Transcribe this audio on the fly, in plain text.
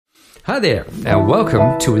Hi there, and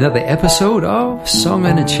welcome to another episode of Song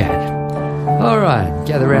and a Chat. Alright,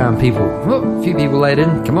 gather round people. Oh, a few people laid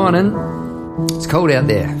in, come on in. It's cold out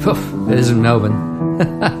there. It is in Melbourne.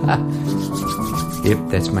 Yep,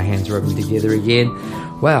 that's my hands rubbing together again.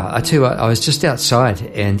 Wow, I tell you what, I was just outside,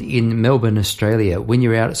 and in Melbourne, Australia, when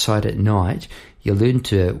you're outside at night, you learn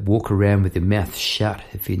to walk around with your mouth shut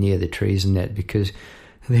if you're near the trees and that, because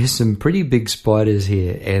there's some pretty big spiders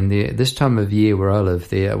here, and this time of year where I live,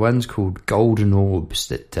 there are ones called golden orbs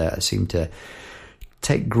that seem to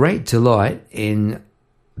take great delight in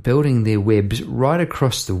building their webs right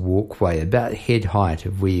across the walkway, about head height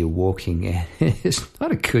of where you're walking. And it's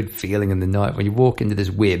not a good feeling in the night when you walk into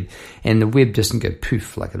this web, and the web doesn't go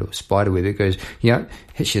poof like a little spider web. It goes,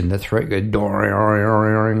 hits you in the throat,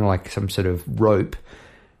 goes like some sort of rope.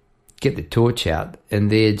 Get the torch out,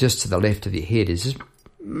 and there, just to the left of your head, is this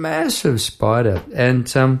massive spider. And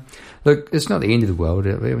look, it's not the end of the world.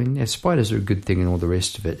 I mean, spiders are a good thing and all the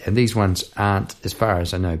rest of it, and these ones aren't, as far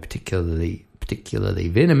as I know, particularly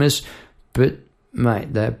venomous, but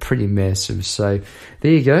mate, they're pretty massive. So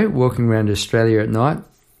there you go, walking around Australia at night,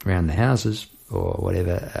 around the houses or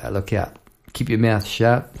whatever. Look out, keep your mouth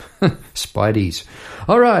shut. Spideys.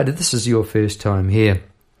 All right, if this is your first time here,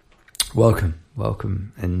 welcome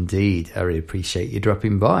indeed. I really appreciate you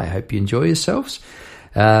dropping by. I hope you enjoy yourselves.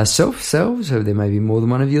 So there may be more than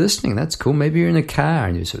one of you listening. That's cool. Maybe you're in a car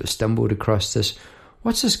and you sort of stumbled across this.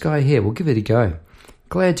 What's this guy here? We'll give it a go.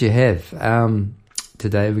 Glad you have.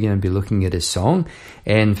 Today we're going to be looking at a song,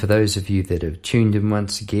 and for those of you that have tuned in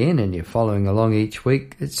once again and you're following along each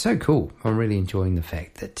week, it's so cool. I'm really enjoying the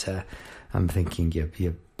fact that I'm thinking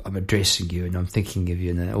I'm addressing you, and I'm thinking of you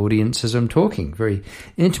in the audience as I'm talking. Very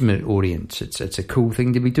intimate audience. It's a cool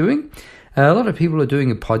thing to be doing. A lot of people are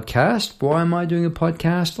doing a podcast. Why am I doing a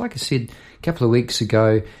podcast? Like I said a couple of weeks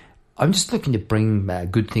ago, I'm just looking to bring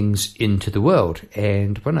good things into the world.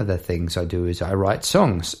 And one of the things I do is I write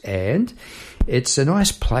songs. And it's a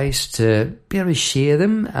nice place to be able to share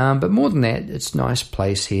them. But more than that, it's a nice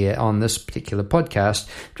place here on this particular podcast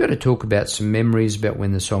to to talk about some memories about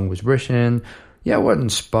when the song was written. Yeah, what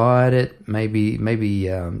inspired it? Maybe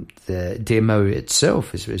the demo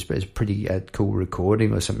itself is pretty cool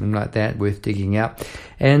recording or something like that, worth digging up.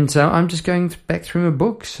 And I'm just going back through my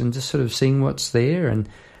books and just sort of seeing what's there. And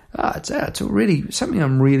it's really something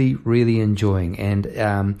I'm really, really enjoying. And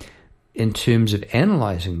in terms of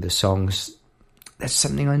analysing the songs, that's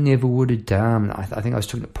something I never would have done. I think I was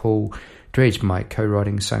talking to Paul Dredge, my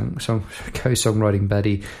co-songwriting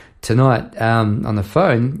buddy, tonight on the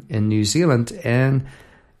phone in New Zealand, and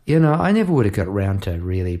I never would have got around to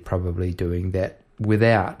really probably doing that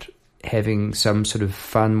without having some sort of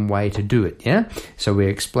fun way to do it. So we're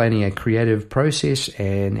explaining a creative process,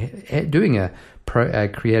 and doing a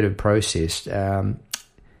creative process,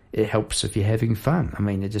 it helps if you're having fun. I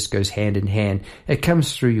mean, it just goes hand in hand. It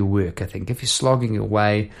comes through your work, I think. If you're slogging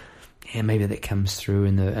away, maybe that comes through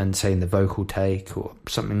in the vocal take or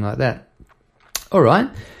something like that. All right.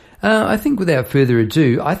 I think without further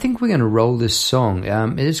ado, I think we're going to roll this song.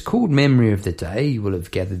 It is called Memory of the Day. You will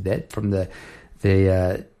have gathered that from the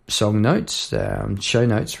song notes, show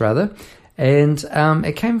notes rather. And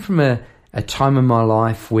it came from a time in my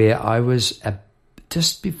life where I was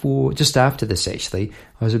just after this actually,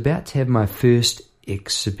 I was about to have my first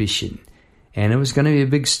exhibition. And it was going to be a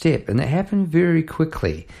big step. And it happened very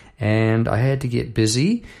quickly. And I had to get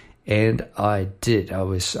busy. And I did. I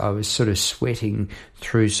was sort of sweating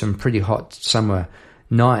through some pretty hot summer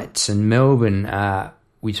nights in Melbourne,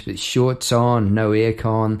 with shorts on, no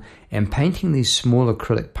aircon, and painting these small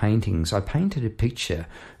acrylic paintings. I painted a picture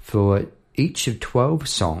for each of 12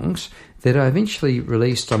 songs that I eventually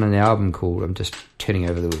released on an album called, I'm just turning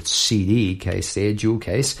over the word CD case there, jewel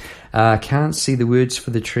case, Can't See the Words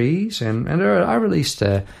for the Trees. And I released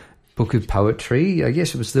a book of poetry. I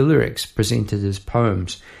guess it was the lyrics presented as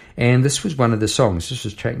poems. And this was one of the songs. This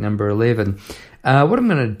was track number 11. What I'm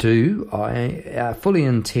going to do, I fully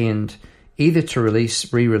intend either to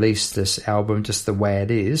re-release this album just the way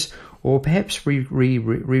it is, or perhaps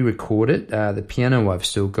re-record it. The piano I've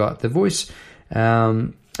still got. The voice,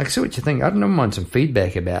 I see what you think. I don't mind some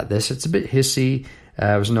feedback about this. It's a bit hissy.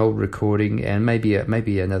 It was an old recording, and maybe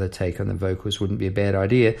another take on the vocals wouldn't be a bad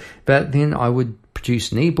idea. But then I would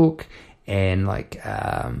produce an ebook and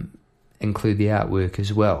include the artwork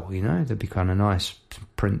as well. That'd be kind of nice,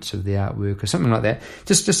 prints of the artwork or something like that.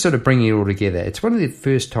 Just sort of bringing it all together. It's one of the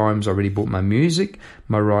first times I really brought my music,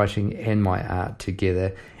 my writing, and my art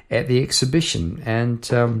together at the exhibition, and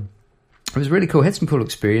it was really cool. Had some cool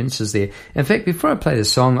experiences there. In fact, before I play the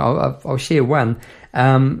song, I'll share one.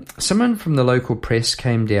 Someone from the local press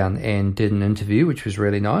came down and did an interview, which was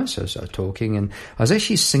really nice. I was talking, and I was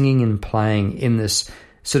actually singing and playing in this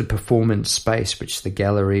sort of performance space, which the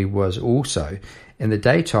gallery was also. In the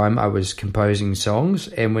daytime, I was composing songs,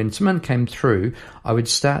 and when someone came through, I would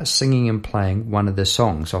start singing and playing one of the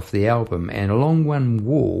songs off the album. And along one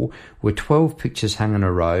wall were 12 pictures hung in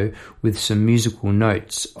a row with some musical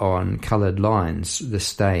notes on coloured lines, the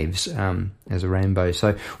staves, as a rainbow.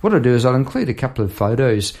 So what I'll do is I'll include a couple of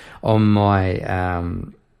photos on my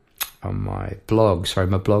blog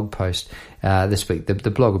post this week.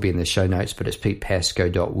 The blog will be in the show notes, but it's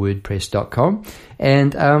petepasco.wordpress.com,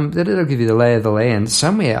 and that'll give you the lay of the land.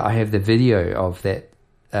 Somewhere I have the video of that,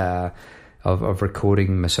 of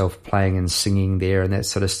recording myself playing and singing there and that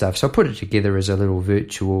sort of stuff. So I'll put it together as a little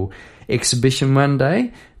virtual exhibition one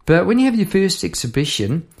day. But when you have your first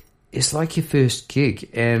exhibition, it's like your first gig,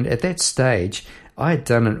 and at that stage I had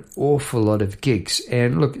done an awful lot of gigs.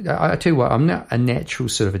 And look, I tell you what, I'm not a natural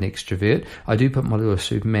sort of an extrovert. I do put my little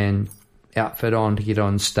Superman outfit on to get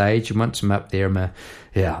on stage, and once I'm up there,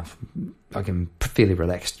 I can fairly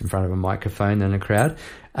relaxed in front of a microphone and a crowd.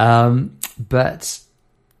 But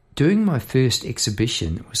doing my first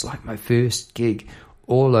exhibition was like my first gig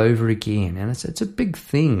all over again, and it's a big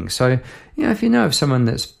thing. So, if you know of someone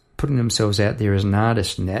that's putting themselves out there as an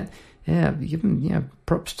artist and that, give them,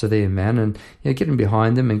 props to them, man, and get them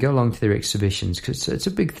behind them and go along to their exhibitions, because it's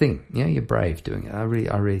a big thing. You're brave doing it. I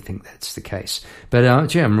really think that's the case. But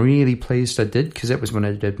I'm really pleased I did, because that was when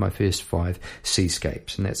I did my first 5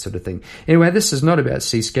 seascapes and that sort of thing. Anyway, this is not about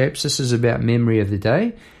seascapes. This is about memory of the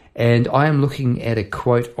day, and I am looking at a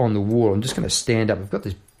quote on the wall. I'm just going to stand up. I've got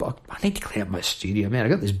this box. I need to clean up my studio, man.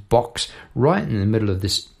 I've got this box right in the middle of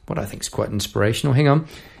this, what I think is quite inspirational. Hang on.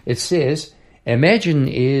 It says, "Imagine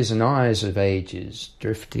ears and eyes of ages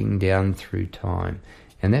drifting down through time."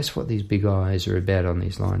 And that's what these big eyes are about on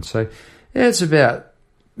these lines. So it's about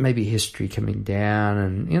maybe history coming down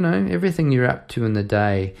and, everything you're up to in the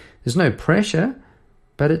day. There's no pressure,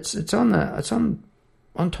 but it's on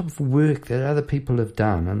top of work that other people have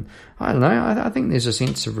done. And I don't know, I think there's a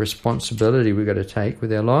sense of responsibility we've got to take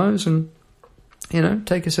with our lives and,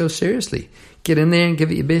 take ourselves seriously. Get in there and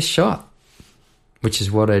give it your best shot, which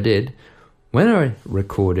is what I did when I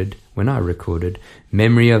recorded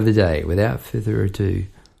Memory of the Day. Without further ado,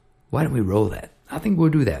 why don't we roll that? I think we'll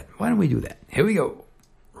do that. Why don't we do that? Here we go.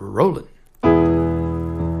 Rolling.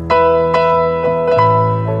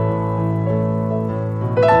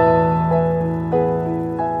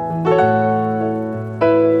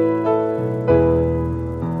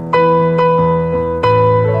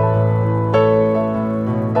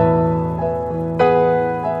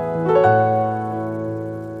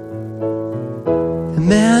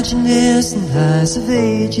 Imagine ears and eyes of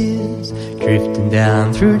ages drifting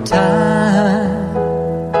down through time,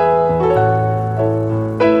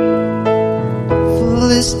 for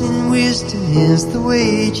listening wisdom is the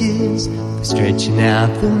wages for stretching out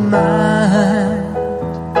the mind.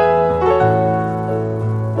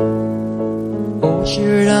 Old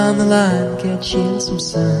shirt on the line, catching some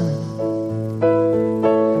sun,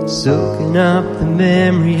 soaking up the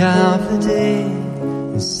memory of the day.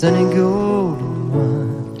 The sunny golden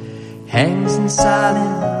one hangs in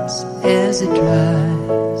silence as it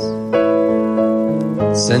dries.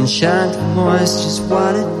 Sunshine for moisture's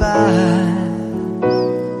what it buys.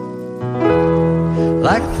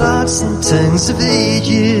 Like thoughts and tongues of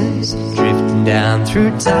ages drifting down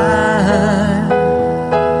through time.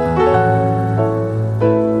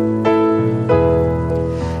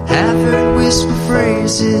 Half-heard whisper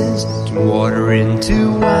phrases can water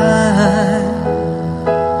into wine.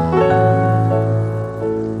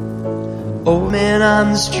 Old man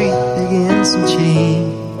on the street begging some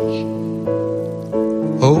change,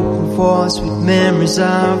 open force with memories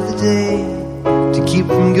of the day to keep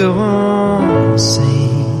from going insane.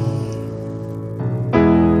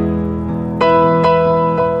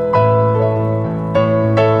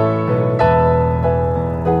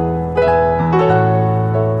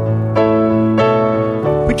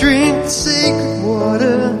 We drink the sacred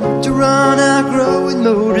water to run our growing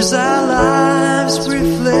motors. Our lives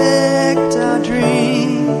reflect our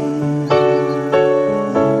dreams.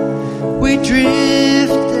 We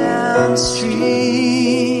drift downstream.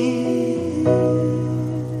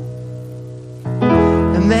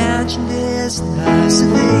 Imagine there's the eyes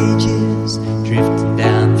of ages drifting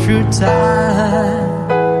down through time.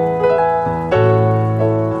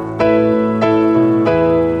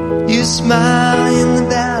 You smile in the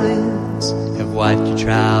valleys of what your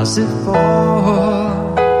trials have fought.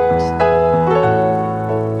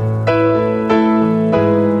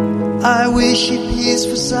 I wish you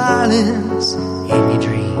peaceful silence in your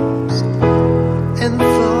dreams and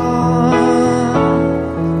thoughts.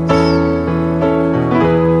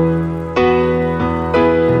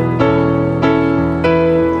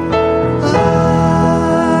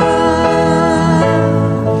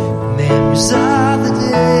 Memories of the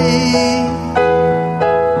day.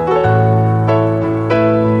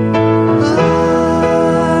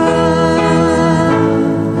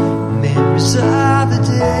 Memories of the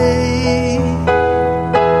day.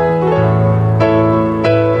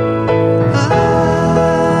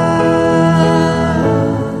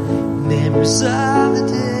 Memories of the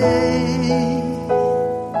day.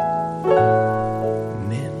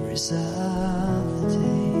 Memories of the day.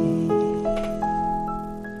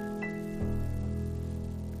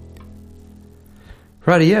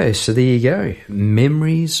 Rightio, so there you go.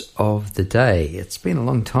 Memories of the day. It's been a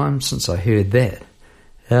long time since I heard that.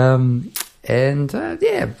 I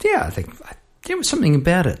think there was something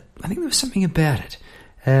about it. I think there was something about it.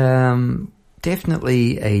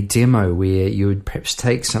 Definitely a demo where you would perhaps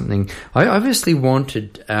take something. I obviously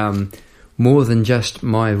wanted more than just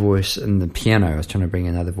my voice and the piano. I was trying to bring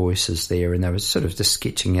in other voices there, and I was sort of just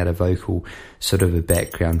sketching out a vocal, sort of a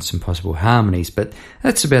background, some possible harmonies. But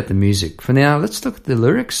that's about the music. For now, let's look at the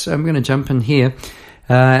lyrics. I'm going to jump in here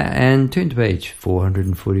and turn to page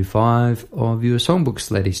 445 of your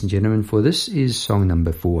songbooks, ladies and gentlemen, for this is song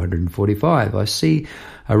number 445. I see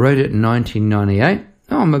I wrote it in 1998.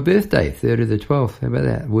 Oh, my birthday, 3rd of the 12th. How about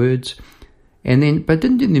that? Words. And then, but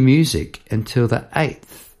didn't do the music until the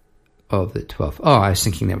 8th of the 12th. Oh, I was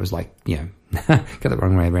thinking that was like, got the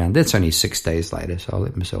wrong way around. That's only 6 days later, so I'll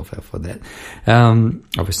let myself out for that.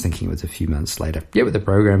 I was thinking it was a few months later. Get with the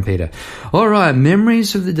program, Peter. All right,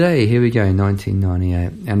 memories of the day. Here we go,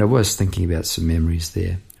 1998. And I was thinking about some memories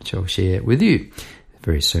there, which I'll share with you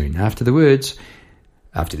very soon. After the words,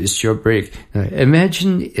 after this short break.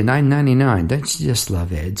 Imagine in 1999, don't you just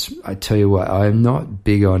love ads? I tell you what, I am not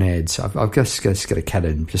big on ads. I've just got to cut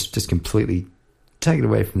in, just completely take it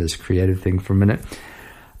away from this creative thing for a minute.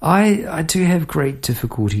 I do have great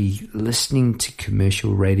difficulty listening to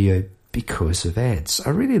commercial radio because of ads. I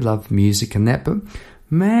really love music and that, but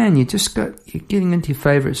man, you're getting into your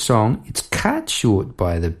favourite song. It's cut short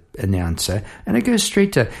by the announcer, and it goes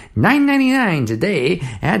straight to $9.99 today,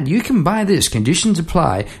 and you can buy this. Conditions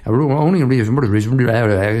apply. Only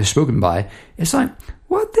spoken by. It's like,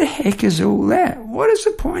 what the heck is all that? What is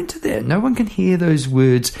the point to that? No one can hear those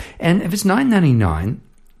words. And if it's $9.99,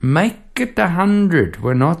 make it $100.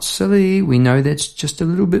 We're not silly. We know that's just a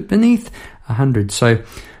little bit beneath $100. So,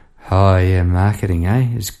 oh yeah, marketing,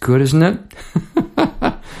 It's good, isn't it?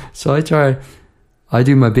 So I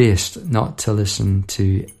do my best not to listen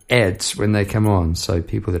to ads when they come on. So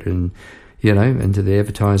people that are in, into the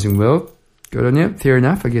advertising world, good on you. Fair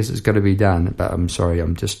enough. I guess it's got to be done. But I'm sorry,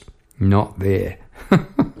 I'm just not there.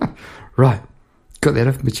 Right. Got that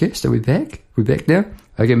off my chest. Are we back? We're back now?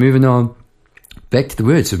 Okay, moving on. Back to the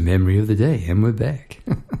words of memory of the day. And we're back.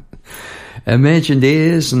 Imagined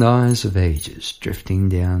ears and eyes of ages drifting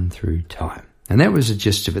down through time. And that was the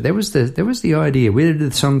gist of it. That was the idea. Where did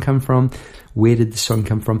the song come from? Where did the song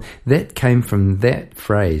come from? That came from that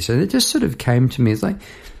phrase. And it just sort of came to me. It's like,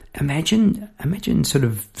 imagine sort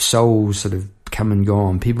of souls sort of come and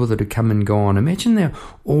gone, people that have come and gone. Imagine they're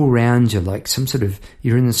all around you, like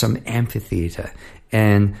you're in some amphitheater,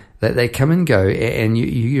 and that they come and go, and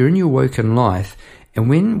you're in your woken life. And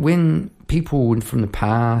when people from the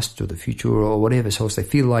past or the future or whatever source, they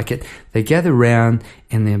feel like it, they gather around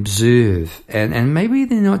and they observe. And maybe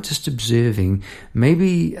they're not just observing.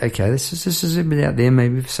 Maybe, okay, this is a bit out there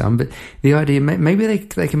maybe for some, but the idea, maybe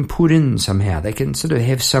they can put in somehow. They can sort of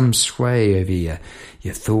have some sway over your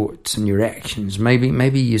thoughts and your actions.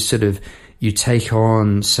 Maybe you take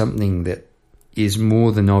on something that is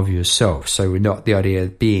more than of yourself. So we're not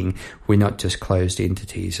just closed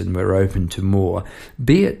entities and we're open to more.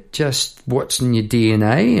 Be it just what's in your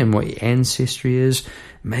DNA and what your ancestry is.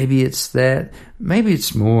 Maybe it's that. Maybe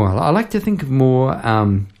it's more. I like to think of more.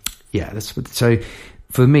 So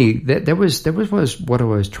for me, that was what I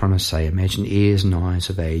was trying to say. Imagine ears and eyes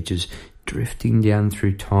of ages drifting down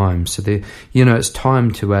through time. So it's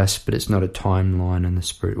time to us, but it's not a timeline in the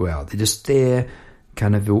spirit world. They're just there,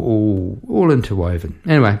 kind of all interwoven.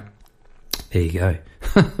 Anyway, there you go.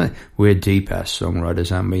 We're deep, us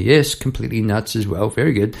songwriters, aren't we? Yes, completely nuts as well.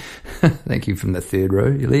 Very good. Thank you from the third row.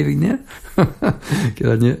 You're leaving now? Good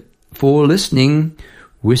on you. For listening,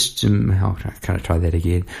 wisdom. I'll kind of try that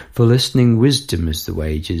again. For listening, wisdom is the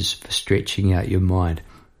wages for stretching out your mind.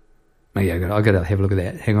 Oh, yeah, I've got to have a look at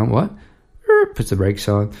that. Hang on, what? Puts the brakes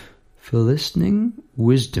on. For listening,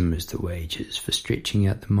 wisdom is the wages for stretching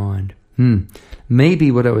out the mind.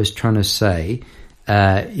 Maybe what I was trying to say,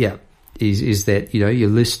 is that, you're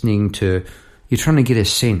listening to, you're trying to get a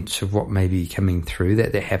sense of what may be coming through.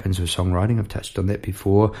 That happens with songwriting. I've touched on that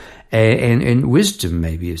before. And wisdom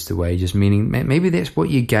maybe is the way, just meaning maybe that's what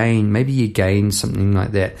you gain. Maybe you gain something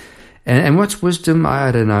like that. And what's wisdom?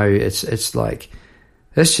 I don't know. It's like,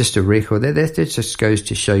 that's just a record. That just goes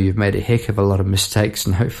to show you've made a heck of a lot of mistakes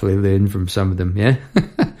and hopefully learned from some of them, yeah?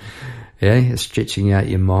 Yeah, you're stretching out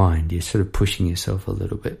your mind. You're sort of pushing yourself a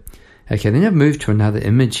little bit. Okay, then I've moved to another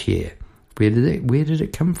image here. Where did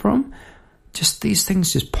it come from? Just these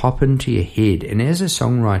things just pop into your head. And as a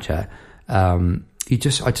songwriter,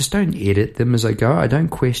 I just don't edit them as I go. I don't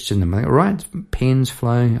question them. I'm like, all right, pen's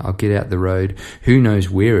flowing, I'll get out the road. Who knows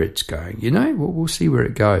where it's going? We'll see where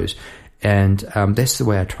it goes. And that's the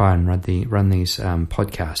way I try and run these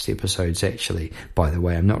podcast episodes, actually. By the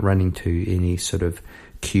way, I'm not running to any sort of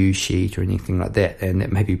cue sheet or anything like that, and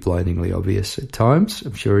that may be blindingly obvious at times.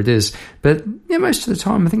 I'm sure it is. But most of the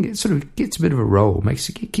time, I think it sort of gets a bit of a roll.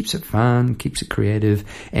 Keeps it fun, keeps it creative,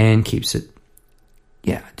 and keeps it,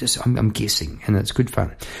 I'm guessing, and it's good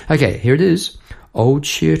fun. Okay, here it is. Old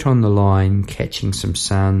shirt on the line, catching some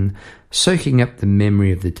sun, soaking up the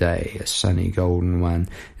memory of the day, a sunny golden one.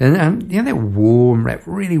 And that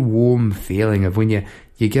really warm feeling of when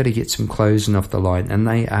you got to get some clothes off the line and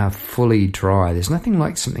they are fully dry. There's nothing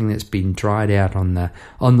like something that's been dried out on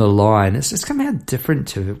the line. It's somehow different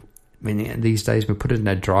to when these days we put it in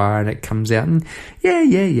a dryer and it comes out and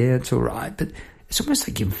it's all right. But it's almost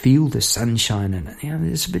like you can feel the sunshine in it.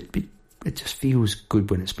 It's a bit. It just feels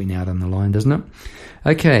good when it's been out on the line, doesn't it?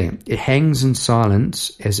 Okay, it hangs in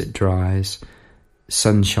silence as it dries.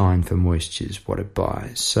 Sunshine for moisture is what it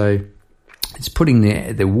buys. So it's putting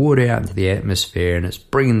the water out into the atmosphere and it's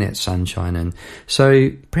bringing that sunshine in.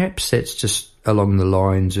 So perhaps that's just along the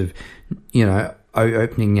lines of,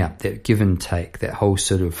 opening up that give and take, that whole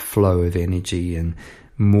sort of flow of energy and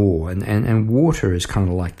more. And water is kind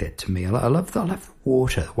of like that to me. I love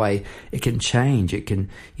water, the way it can change. It can,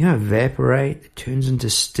 evaporate, it turns into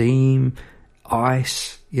steam,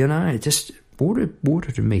 ice, just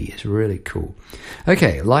water to me is really cool.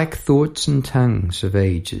 Okay, like thoughts and tongues of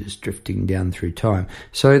ages drifting down through time.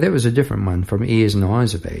 So that was a different one from ears and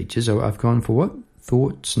eyes of ages. So I've gone for what?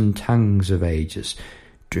 Thoughts and tongues of ages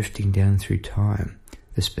drifting down through time.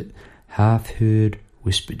 This bit, half heard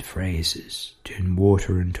whispered phrases turn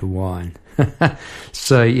water into wine.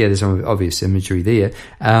 So there's some obvious imagery there.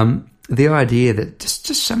 The idea that just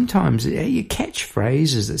sometimes you catch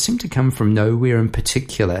phrases that seem to come from nowhere in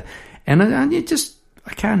particular, and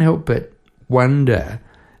I can't help but wonder.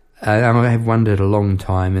 I have wondered a long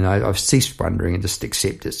time, and I've ceased wondering and just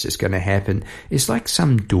accept it's just going to happen. It's like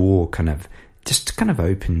some door kind of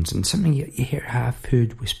opens, and something you hear a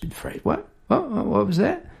half-heard whispered phrase. What was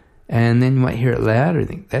that? And then you might hear it louder and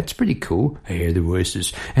think, that's pretty cool. I hear the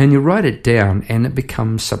voices. And you write it down and it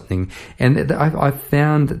becomes something. And I've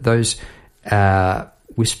found that those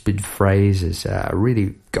whispered phrases are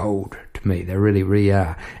really gold to me. They really, really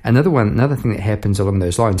are. Another thing that happens along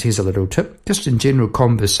those lines, here's a little tip, just in general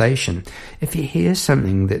conversation. If you hear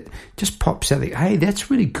something that just pops out, hey, that's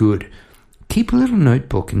really good, keep a little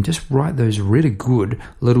notebook and just write those really good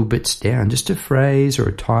little bits down, just a phrase or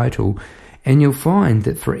a title. And you'll find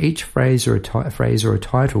that for each phrase or a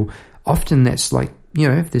title, often that's like,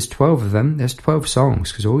 if there's 12 of them, there's 12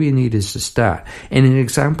 songs, because all you need is to start. And an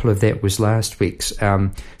example of that was last week's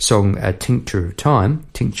song, Tincture of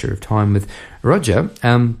Time with Roger.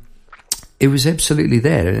 It was absolutely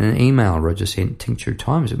that. In an email Roger sent, Tincture of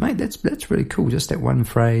Time. I said, mate, that's really cool, just that one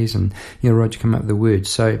phrase, and Roger come up with the words.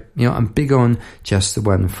 So, I'm big on just the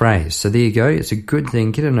one phrase. So there you go. It's a good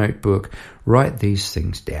thing. Get a notebook, write these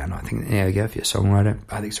things down. I think there you go. If you're a songwriter,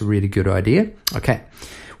 I think it's a really good idea. Okay,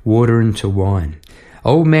 water into wine.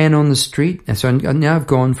 Old man on the street. And so now I've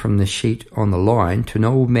gone from the sheet on the line to an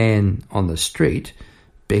old man on the street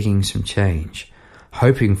begging some change,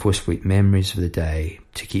 hoping for sweet memories of the day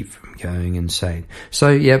to keep from going insane. So,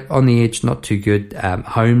 on the edge, not too good.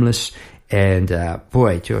 Homeless, and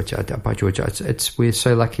boy, George, we're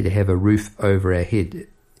so lucky to have a roof over our head.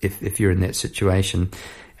 If you're in that situation,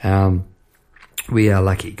 we are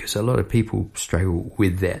lucky, because a lot of people struggle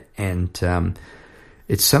with that, and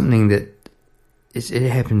it's something that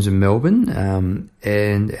it happens in Melbourne,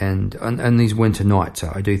 and on these winter nights.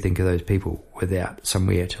 I do think of those people without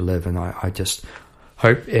somewhere to live, and I just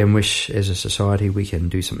hope and wish as a society we can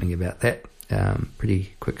do something about that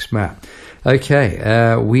pretty quick smart. Okay,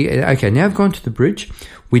 now I've gone to the bridge.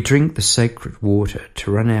 We drink the sacred water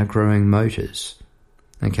to run our growing motors.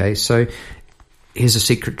 Okay, so here's a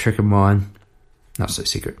secret trick of mine. Not so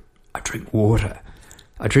secret. I drink water.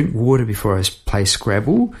 I drink water before I play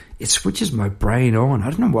Scrabble. It switches my brain on.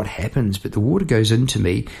 I don't know what happens, but the water goes into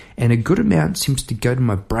me, and a good amount seems to go to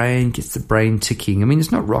my brain, gets the brain ticking. I mean,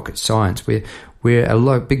 it's not rocket science. We're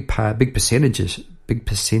a big percentage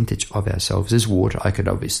of ourselves is water. I could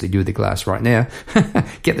obviously do with a glass right now,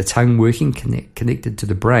 get the tongue working, connected to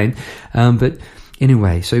the brain. But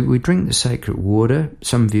anyway, so we drink the sacred water.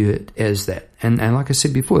 Some view it as that. And like I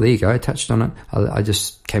said before, there you go. I touched on it. I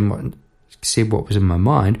just said what was in my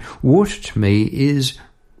mind. Water to me is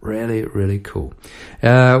really, really cool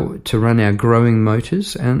to run our growing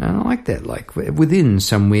motors, and I like that. Like within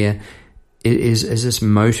somewhere is this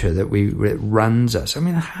motor that runs us. I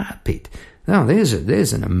mean, a heartbeat. Oh,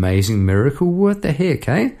 there's an amazing miracle. What the heck,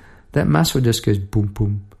 eh? That muscle just goes boom,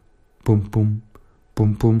 boom, boom, boom,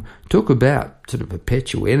 boom, boom. Talk about sort of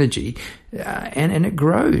perpetual energy, and it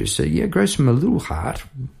grows. So yeah, it grows from a little heart,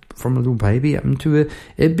 from a little baby up into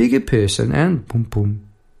a bigger person, and boom, boom,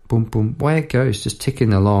 boom, boom. Way it goes, just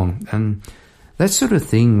ticking along. And that sort of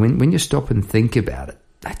thing, when you stop and think about it,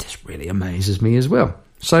 that just really amazes me as well.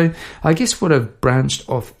 So I guess what I've branched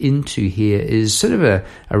off into here is sort of a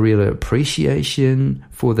real appreciation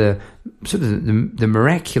for the sort of the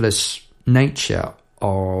miraculous nature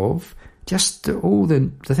of just all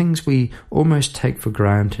the things we almost take for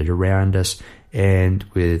granted around us and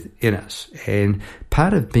within us. And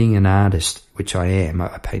part of being an artist, which I am,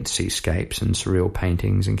 I paint seascapes and surreal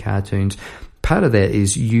paintings and cartoons. Part of that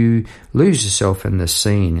is you lose yourself in the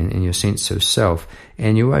scene and your sense of self,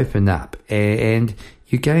 and you open up and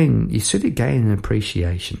you sort of gain an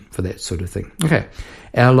appreciation for that sort of thing. Okay,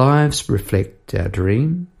 our lives reflect our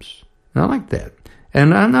dreams. And I like that.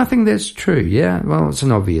 And I think that's true, yeah. Well, it's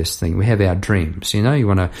an obvious thing. We have our dreams, you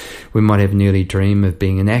know. We might have an early dream of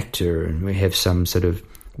being an actor, and we have some sort of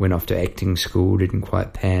went off to acting school, didn't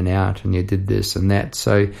quite pan out, and you did this and that.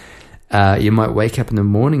 So you might wake up in the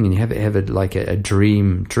morning and you have a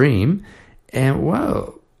dream, and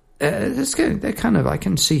wow, that's good. That kind of, I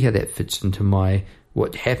can see how that fits into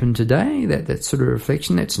what happened today, that sort of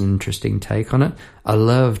reflection. That's an interesting take on it. I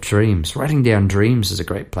love dreams. Writing down dreams is a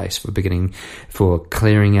great place for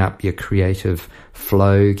clearing up your creative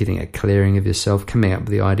flow, getting a clearing of yourself, coming up with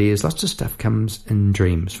the ideas. Lots of stuff comes in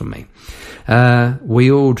dreams for me. We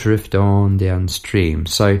all drift on downstream.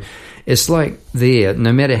 So it's like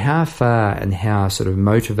no matter how far and how sort of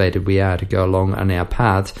motivated we are to go along on our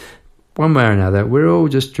paths, one way or another, we're all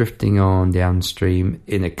just drifting on downstream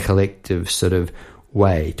in a collective sort of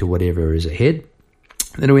way to whatever is ahead.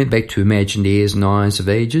 Then I went back to imagined ears and eyes of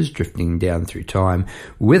ages, drifting down through time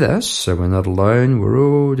with us, so we're not alone. We're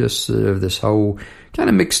all just sort of this whole kind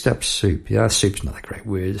of mixed up soup. Yeah, soup's not a great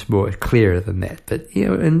word, it's more clearer than that. But, you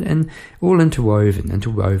know, and all interwoven,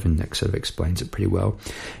 that sort of explains it pretty well.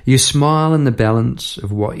 You smile in the balance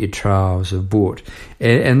of what your trials have brought.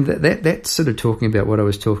 And that's sort of talking about what I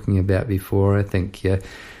was talking about before, I think, yeah.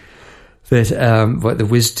 That what the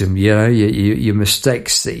wisdom, you know, your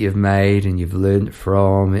mistakes that you've made and you've learned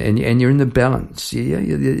from, and you're in the balance.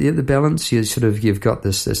 You're the balance. You've got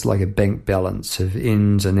this like a bank balance of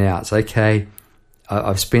ins and outs. Okay,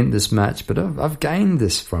 I've spent this much, but I've gained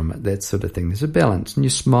this from it. That sort of thing. There's a balance, and you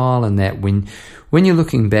smile in that when you're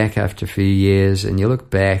looking back after a few years, and you look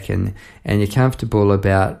back and you're comfortable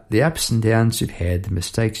about the ups and downs you've had, the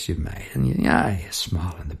mistakes you've made, and you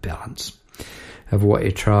smile in the balance of what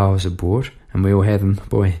your trials have brought, and we all have them.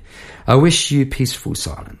 Boy, I wish you peaceful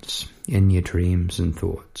silence in your dreams and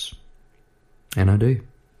thoughts. And I do.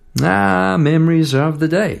 Memories of the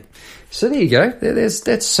day. So there you go.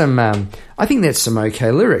 That's some, I think that's some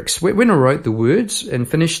okay lyrics. When I wrote the words and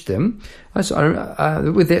finished them,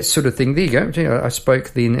 with that sort of thing, there you go. I spoke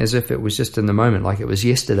then as if it was just in the moment, like it was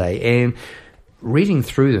yesterday, and reading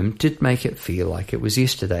through them did make it feel like it was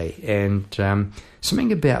yesterday. And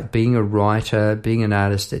something about being a writer, being an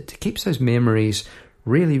artist, it keeps those memories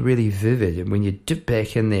really, really vivid. And when you dip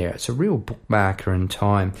back in there, it's a real bookmarker in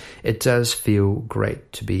time. It does feel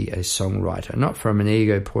great to be a songwriter, not from an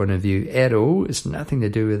ego point of view at all. It's nothing to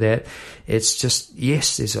do with that. It's just,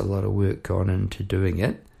 yes, there's a lot of work gone into doing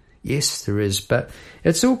it. Yes, there is, but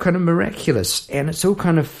it's all kind of miraculous, and it's all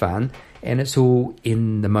kind of fun, and it's all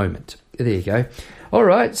in the moment. There you go. All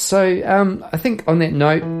right, so I think on that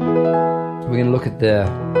note, we're going to look at the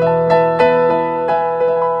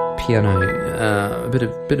piano, a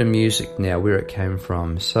bit of music now, where it came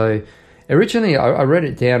from. So originally I wrote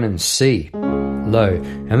it down in C, low.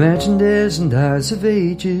 Imagine days and days of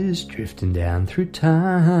ages drifting down through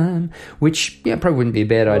time, which probably wouldn't be a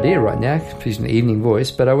bad idea right now, because an evening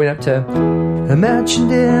voice. But I went up to imagine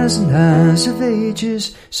days and days of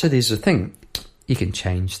ages. So there's a thing. You can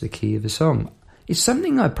change the key of a song. is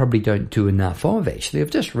something I probably don't do enough of, actually.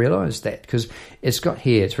 I've just realised that, because it's got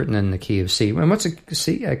here, it's written in the key of C. And what's a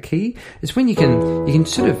key? It's when you can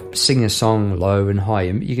sort of sing a song low and high.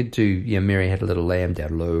 You could do, Mary Had a Little Lamb,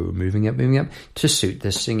 down low, moving up, to suit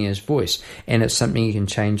the singer's voice. And it's something you can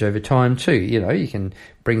change over time too. You can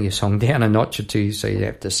bring your song down a notch or two so you don't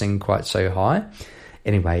have to sing quite so high.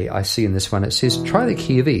 Anyway, I see in this one it says, try the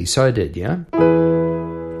key of E. So I did,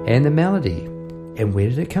 and the melody. And where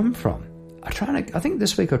did it come from? I think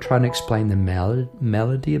this week I'll try and explain the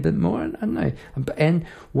melody a bit more. I don't know. And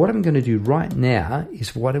what I'm going to do right now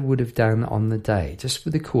is what I would have done on the day, just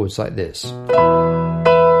with the chords like this.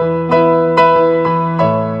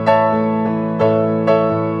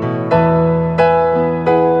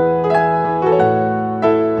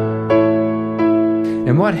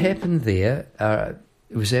 And what happened there,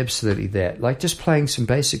 it was absolutely that. Like just playing some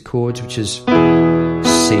basic chords, which is C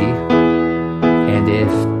and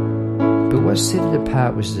F. But what set it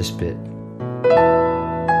apart was this bit.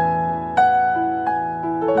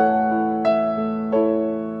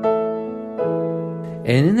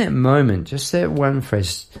 And in that moment, just that one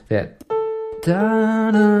phrase, that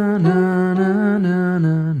da na na na na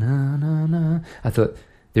na na na, I thought,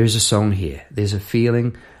 there's a song here. There's a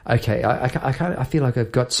feeling. Okay, I feel like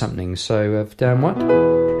I've got something. So I've done what?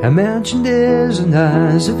 Imagine there's an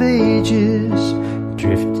eyes of ages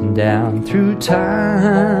drifting down through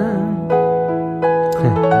time.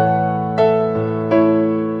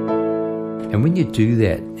 And when you do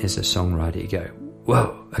that as a songwriter, you go,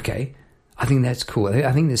 whoa, okay, I think that's cool.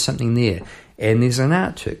 I think there's something there. And there's an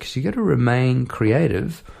art to it, because you've got to remain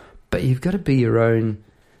creative, but you've got to be your own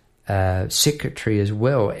secretary as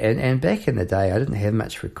well. And back in the day, I didn't have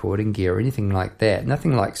much recording gear or anything like that.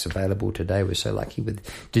 Nothing like's available today. We're so lucky with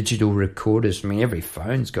digital recorders. I mean, every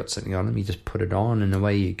phone's got something on them. You just put it on and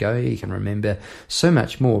away you go. You can remember so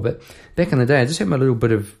much more. But back in the day, I just had my little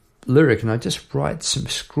bit of lyric, and I just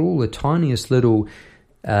scrawl the tiniest little,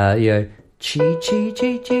 G G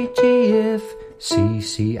G G G F C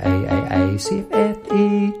C A A A C F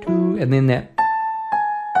E 2, and then that.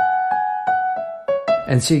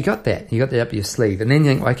 And so you got that up your sleeve, and then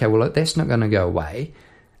you think, okay, well, that's not going to go away.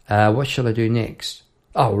 What shall I do next?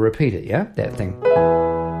 Oh, I'll repeat it, that thing.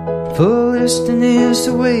 For listening is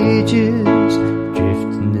the wages,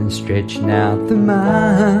 drifting and stretching out the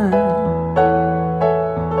mind,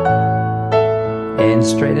 and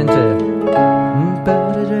straight into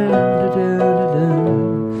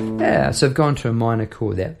so I've gone to a minor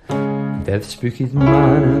chord, that spooky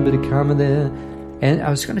minor, bit of karma there. And I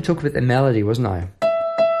was going to talk about the melody, wasn't I?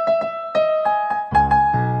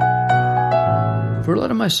 For a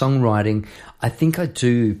lot of my songwriting, I think I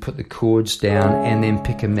do put the chords down and then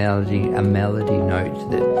pick a melody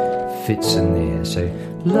note that fits in there. So,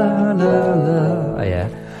 la, la, la,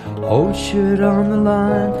 hold shirt on the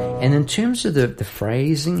line. And in terms of the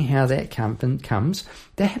phrasing, how that comes,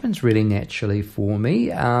 that happens really naturally for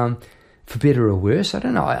me. For better or worse, I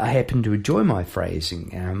don't know. I happen to enjoy my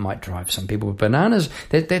phrasing. It might drive some people bananas.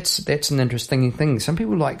 That's an interesting thing. Some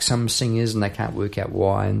people like some singers and they can't work out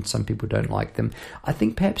why, and some people don't like them. I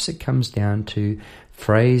think perhaps it comes down to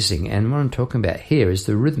phrasing. And what I'm talking about here is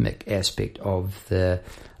the rhythmic aspect of the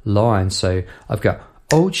line. So I've got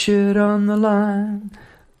old shirt on the line,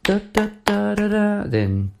 da da da da da,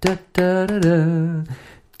 then da da da da.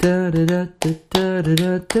 Da, da, da, da, da,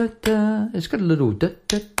 da, da, da. It's got a little da,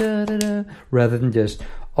 da, da, da, da, rather than just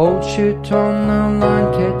old shirt on the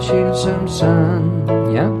line catching some sun,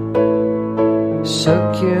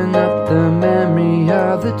 soaking up the memory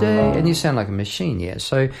of the day. And you sound like a machine,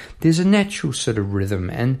 So there's a natural sort of rhythm,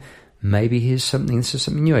 and maybe this is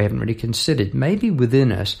something new I haven't really considered. Maybe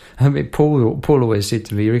within us, I mean, Paul always said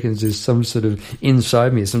to me, he reckons there's some sort of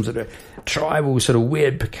inside me, some sort of tribal sort of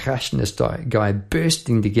weird percussionist guy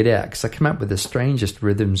bursting to get out, because I come up with the strangest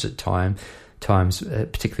rhythms at times,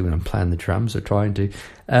 particularly when I'm playing the drums or trying to.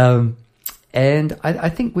 And I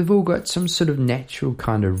think we've all got some sort of natural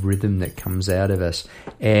kind of rhythm that comes out of us.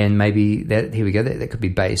 And maybe that could be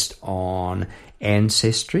based on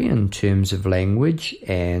ancestry in terms of language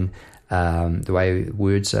and the way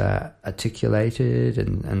words are articulated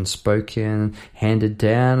and spoken, handed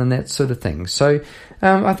down, and that sort of thing. So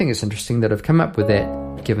I think it's interesting that I've come up with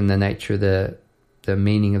that, given the nature of the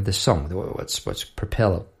meaning of the song, what's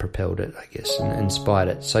propelled it, I guess, and inspired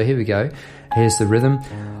it. So here we go. Here's the rhythm.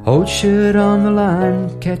 Old shirt on the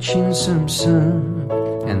line, catching some sun,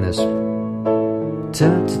 and this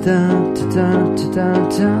da da da da da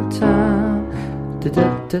da da da da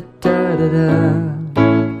da da da da.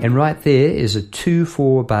 And right there is a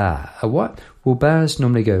 2/4 bar. A what? Well, bars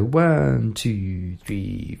normally go 1, 2,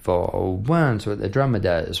 3, 4, 1. So what the drummer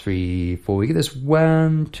does, 3, 4. We get this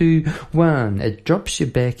 1, 2, 1. It drops you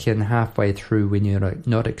back in halfway through when you're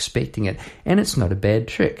not expecting it. And it's not a bad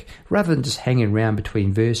trick. Rather than just hanging around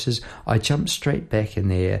between verses, I jump straight back in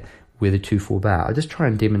there with a 2/4 bar. I just try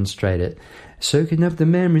and demonstrate it. Soaking up the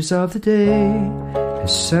memories of the day, a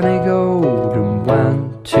sunny golden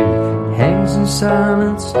 1, 2, hangs in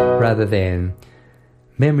silence, rather than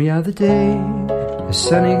memory of the day, a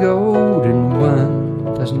sunny golden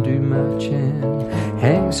 1, doesn't do much and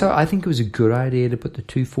hangs. So I think it was a good idea to put the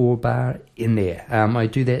 2/4 bar in there. I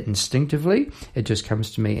do that instinctively. It just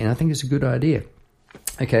comes to me, and I think it's a good idea.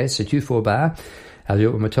 Okay, so 2/4 bar. I'll do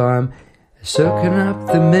it one more time. Soaking up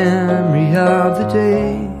the memory of the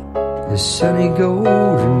day, the sunny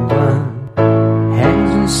golden 1,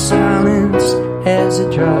 hangs in silence as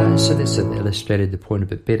it dries. So that's illustrated the point a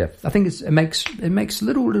bit better. I think it makes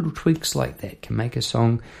little tweaks like that can make a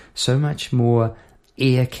song so much more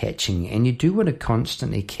ear catching, and you do want to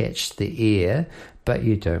constantly catch the ear, but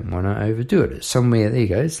you don't want to overdo it. It's somewhere, there you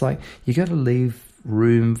go. It's like you got to leave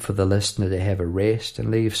room for the listener to have a rest and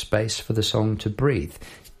leave space for the song to breathe.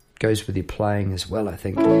 Goes with your playing as well. I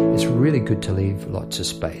think it's really good to leave lots of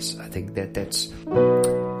space. I think that's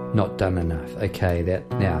not done enough. Okay,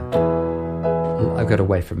 now I got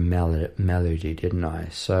away from melody, didn't I?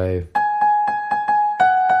 So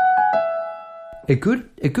a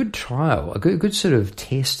good trial, a good sort of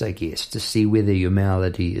test, I guess, to see whether your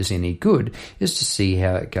melody is any good is to see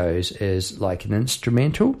how it goes as like an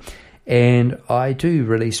instrumental. And I do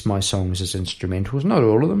release my songs as instrumentals, not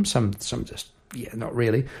all of them. Some just, yeah, not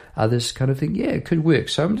really. Others kind of think, yeah, it could work.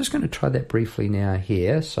 So I'm just going to try that briefly now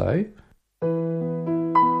here. So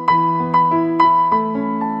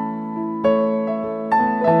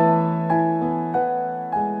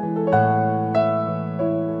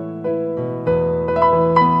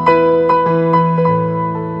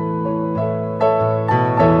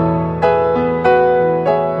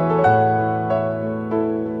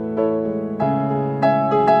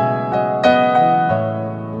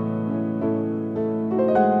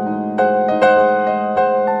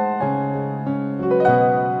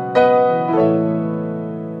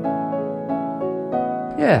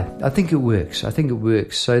I think it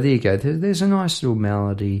works. So there you go. There's a nice little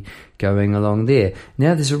melody going along there.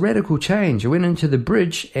 Now there's a radical change. I went into the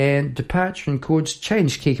bridge and departure and chords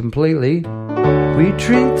changed key completely. We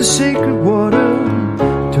drink the sacred water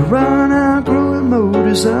to run our growing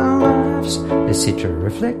motors, our lives, etc.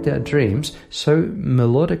 Reflect our dreams. So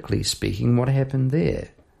melodically speaking, what happened there?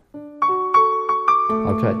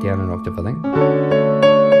 I'll play it down an octave, I think.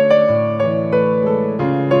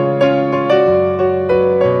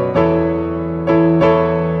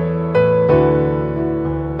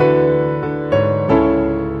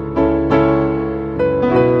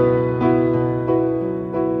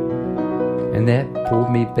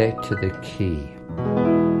 Back to the key.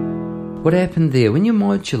 What happened there? When you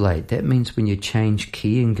modulate, that means when you change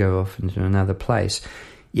key and go off into another place,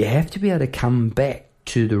 you have to be able to come back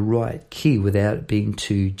to the right key without it being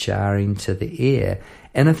too jarring to the ear.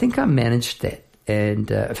 And I think I managed that. And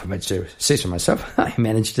if I might say so myself, I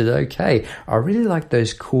managed it okay. I really like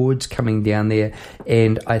those chords coming down there,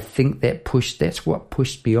 and I think that's what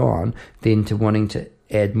pushed me on then to wanting to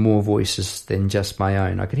add more voices than just my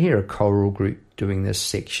own. I could hear a choral group doing this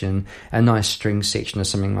section, a nice string section or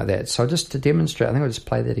something like that. So just to demonstrate, I think I'll just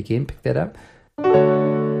play that again, pick that up.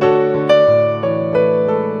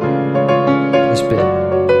 This bit.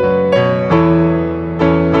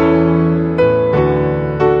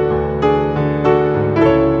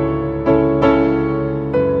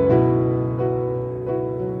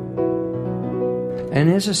 And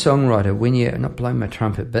as a songwriter, when you're not blowing my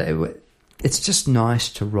trumpet, but it's just nice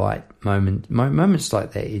to write moments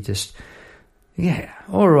like that. You just, yeah,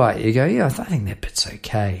 all right. You go, yeah, I think that bit's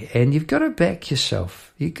okay. And you've got to back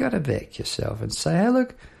yourself. You've got to back yourself and say, hey,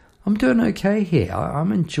 look, I'm doing okay here.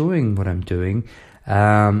 I'm enjoying what I'm doing.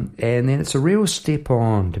 And then it's a real step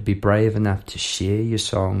on to be brave enough to share your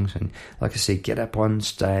songs. And like I said, get up on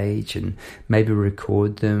stage and maybe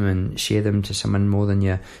record them and share them to someone more than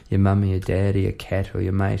your mum or your dad or your cat or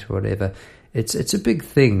your mate or whatever. It's a big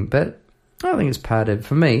thing, but I think it's part of,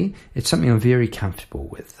 for me, it's something I'm very comfortable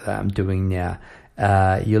with doing now.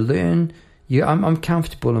 You learn, I'm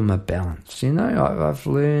comfortable in my balance, you know. I've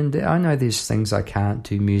learned, I know there's things I can't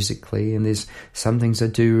do musically, and there's some things I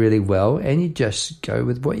do really well, and you just go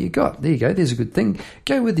with what you got. There you go, there's a good thing.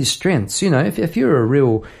 Go with your strengths, you know. If you're a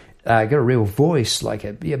real got a real voice, like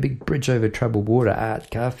a big Bridge Over Troubled Water, Art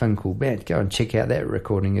Garfunkel. Man, go and check out that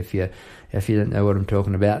recording if you don't know what I'm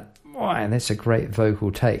talking about. Wow, that's a great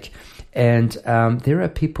vocal take. And there are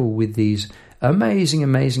people with these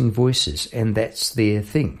amazing voices, and that's their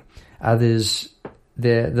thing. Others,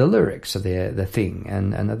 the lyrics are the thing,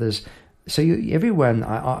 and others. So everyone,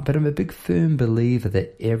 but I'm a big firm believer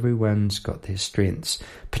that everyone's got their strengths,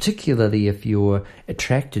 particularly if you're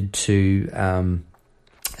attracted to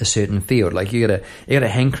a certain field. Like you got a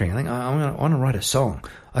hankering. I think I want to write a song.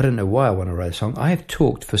 I don't know why I want to write a song. I have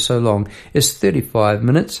talked for so long. It's 35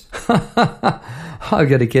 minutes. I've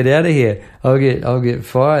got to get out of here. I'll get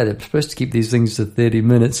fired. I'm supposed to keep these things to 30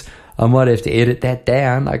 minutes. I might have to edit that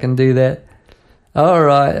down. I can do that. All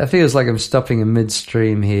right. It feels like I'm stopping in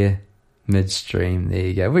midstream here. Midstream. There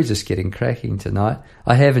you go. We're just getting cracking tonight.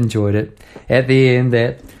 I have enjoyed it. At the end,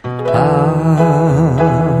 that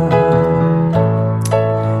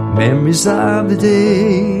memories of the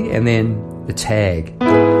day, and then the tag.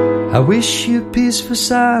 I wish you peaceful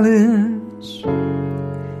silence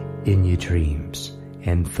in your dreams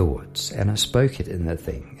and thoughts. And I spoke it in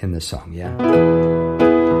the song, yeah.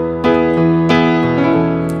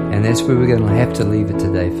 And that's where we're going to have to leave it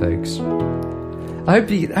today, folks. I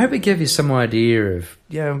hope it gave you some idea of,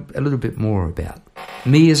 a little bit more about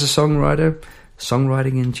me as a songwriter,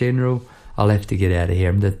 songwriting in general. I'll have to get out of here.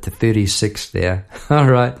 I'm the 36th there. All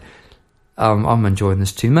right. I'm enjoying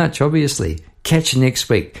this too much, obviously. Catch you next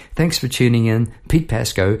week. Thanks for tuning in. Pete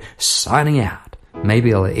Pasco signing out.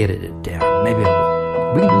 Maybe I'll edit it down. Maybe I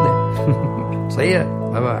will. We can do that. See ya.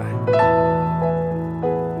 Bye-bye.